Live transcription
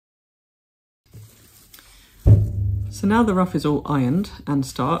So now the ruff is all ironed and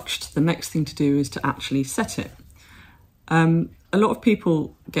starched, the next thing to do is to actually set it. A lot of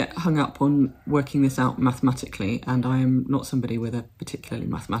people get hung up on working this out mathematically, and I am not somebody with a particularly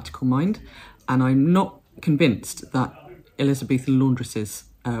mathematical mind, and I'm not convinced that Elizabethan laundresses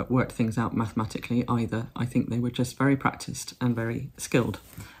worked things out mathematically either. I think they were just very practiced and very skilled.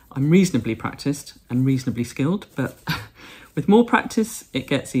 I'm reasonably practiced and reasonably skilled, but with more practice, it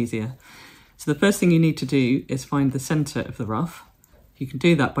gets easier. So the first thing you need to do is find the centre of the ruff. You can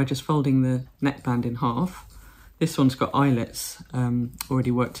do that by just folding the neckband in half. This one's got eyelets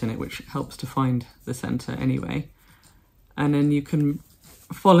already worked in it, which helps to find the centre anyway. And then you can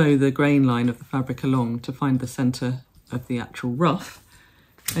follow the grain line of the fabric along to find the centre of the actual ruff.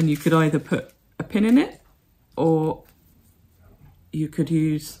 And you could either put a pin in it, or you could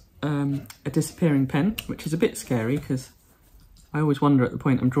use a disappearing pen, which is a bit scary because I always wonder at the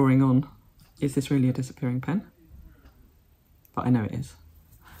point I'm drawing on, is this really a disappearing pen? But I know it is.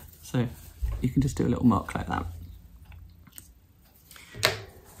 So you can just do a little mark like that.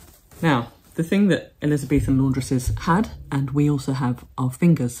 Now, the thing that Elizabethan laundresses had, and we also have, are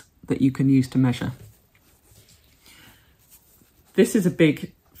fingers that you can use to measure. This is a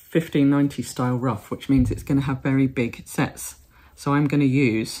big 1590 style ruff, which means it's going to have very big sets. So I'm going to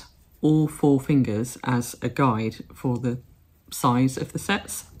use all 4 fingers as a guide for the size of the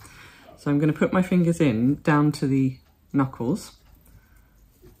sets. So I'm going to put my fingers in down to the knuckles,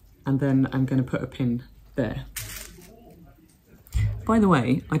 and then I'm going to put a pin there. By the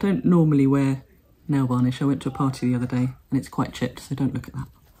way, I don't normally wear nail varnish. I went to a party the other day and it's quite chipped, so don't look at that.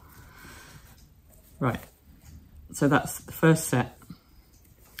 Right, so that's the first set.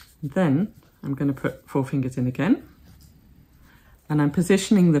 Then I'm going to put 4 fingers in again, and I'm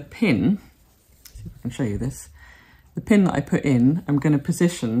positioning the pin, see if I can show you this, the pin that I put in, I'm going to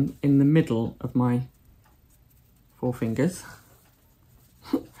position in the middle of my 4 fingers.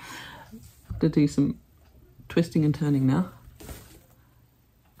 I have to do some twisting and turning now.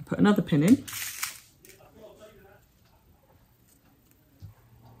 Put another pin in.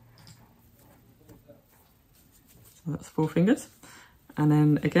 So that's 4 fingers. And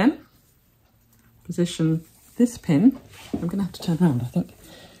then again, position this pin, I'm going to have to turn around I think,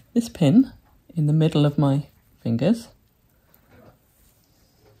 this pin in the middle of my fingers.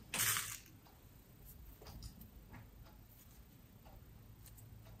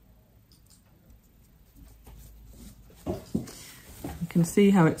 You can see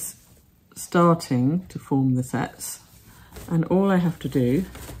how it's starting to form the sets, and all I have to do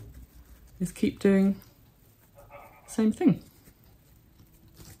is keep doing the same thing.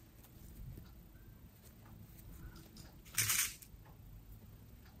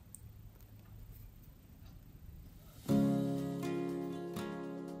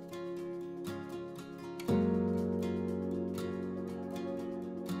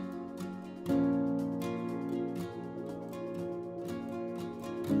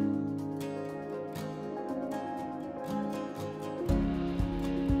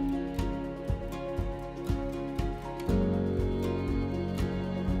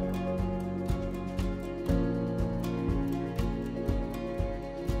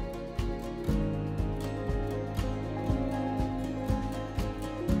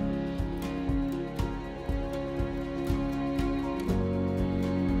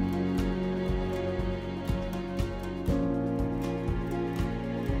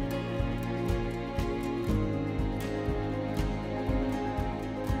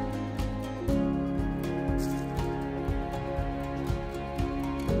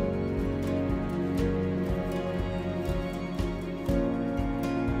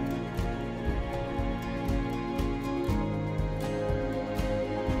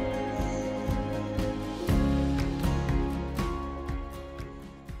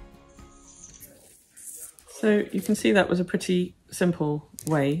 So you can see that was a pretty simple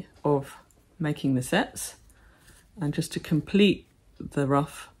way of making the sets. And just to complete the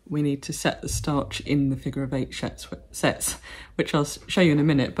ruff, we need to set the starch in the figure of 8 sets, which I'll show you in a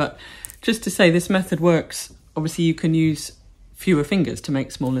minute. But just to say, this method works. Obviously you can use fewer fingers to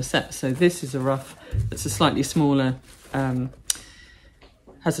make smaller sets. So this is a ruff that's a slightly smaller, has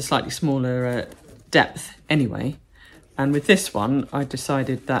a slightly smaller depth anyway. And with this one, I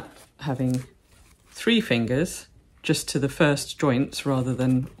decided that having 3 fingers just to the first joints rather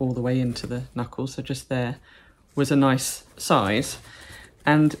than all the way into the knuckles, so just there, was a nice size.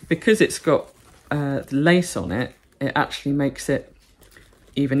 And because it's got lace on it, it actually makes it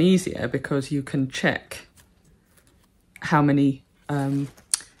even easier because you can check how many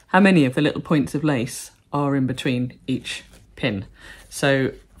of the little points of lace are in between each pin.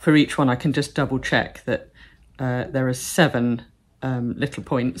 So for each one, I can just double check that there are 7 little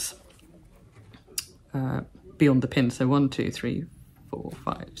points beyond the pin. So 1, 2, 3, 4,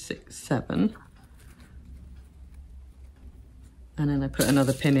 5, 6, 7. And then I put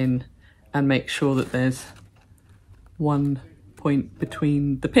another pin in and make sure that there's 1 point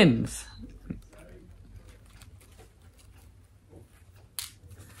between the pins.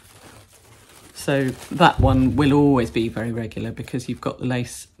 So that one will always be very regular because you've got the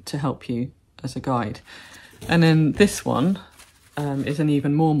lace to help you as a guide. And then this one is an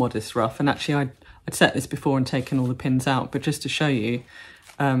even more modest ruff. And actually I'd set this before and taken all the pins out, but just to show you,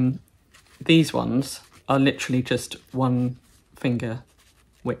 these ones are literally just 1 finger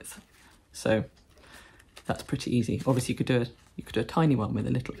width. So that's pretty easy. Obviously you could do a tiny one with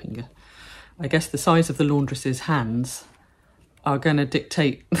a little finger. I guess the size of the laundress's hands are going to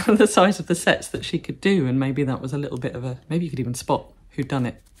dictate the size of the sets that she could do, and maybe that was a little bit of a, maybe you could even spot who'd done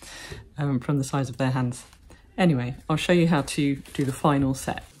it from the size of their hands. Anyway, I'll show you how to do the final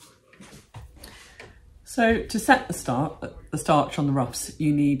set. So to set the starch on the ruffs,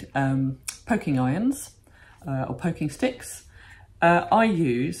 you need poking irons or poking sticks. I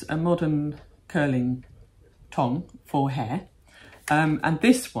use a modern curling tong for hair. And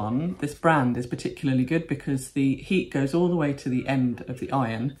this brand is particularly good because the heat goes all the way to the end of the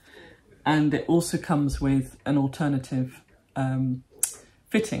iron, and it also comes with an alternative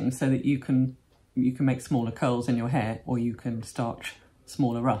fitting so that you can make smaller curls in your hair, or you can starch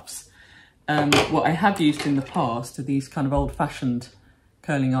smaller ruffs. What I have used in the past are these kind of old-fashioned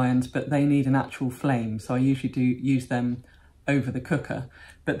curling irons, but they need an actual flame, so I usually do use them over the cooker.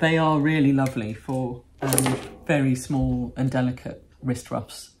 But they are really lovely for very small and delicate wrist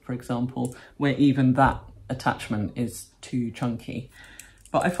ruffs, for example, where even that attachment is too chunky.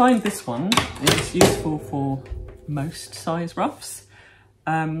 But I find this one is useful for most size ruffs.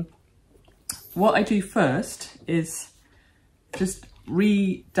 What I do first is just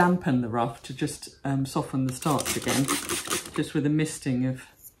re-dampen the ruff to just soften the starch again, just with a misting of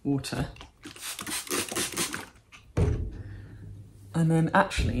water. And then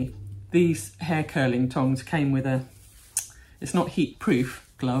actually, these hair curling tongs came with it's not heat proof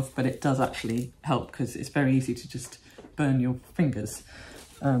glove, but it does actually help because it's very easy to just burn your fingers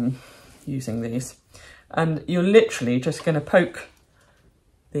using these. And you're literally just going to poke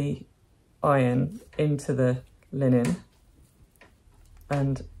the iron into the linen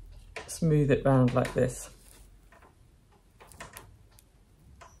and smooth it round like this.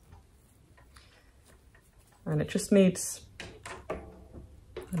 And it just needs, I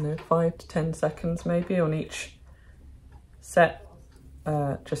don't know, 5 to 10 seconds maybe on each set,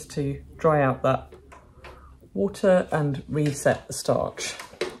 just to dry out that water and reset the starch.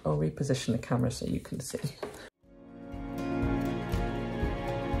 I'll reposition the camera so you can see.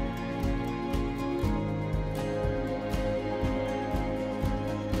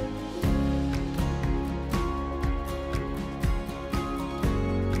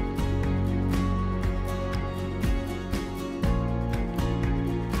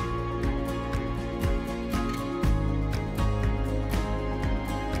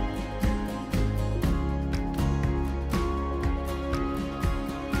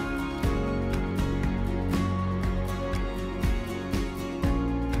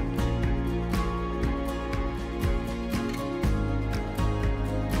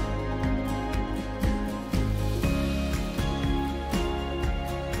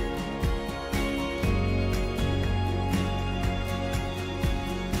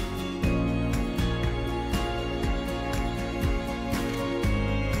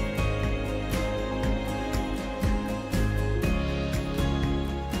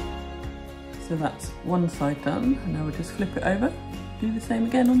 So that's one side done, and now we'll just flip it over, do the same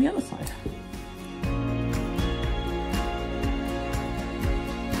again on the other side.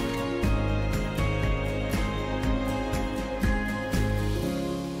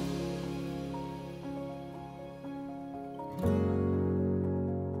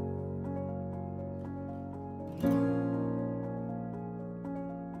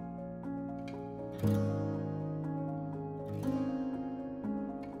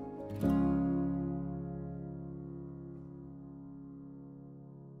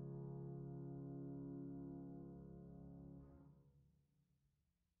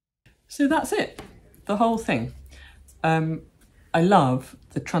 So that's it, the whole thing. I love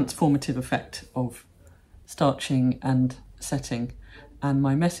the transformative effect of starching and setting. And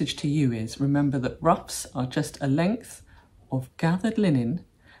my message to you is, remember that ruffs are just a length of gathered linen,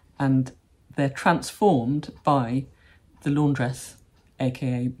 and they're transformed by the laundress,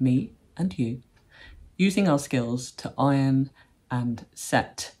 aka me and you, using our skills to iron and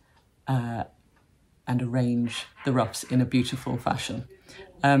set and and arrange the ruffs in a beautiful fashion.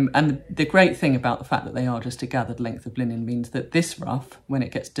 And the great thing about the fact that they are just a gathered length of linen means that this ruff, when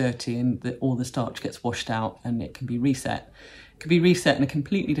it gets dirty and all the starch gets washed out and it can be reset in a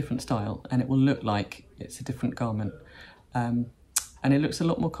completely different style, and it will look like it's a different garment. And it looks a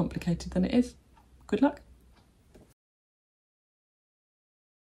lot more complicated than it is. Good luck.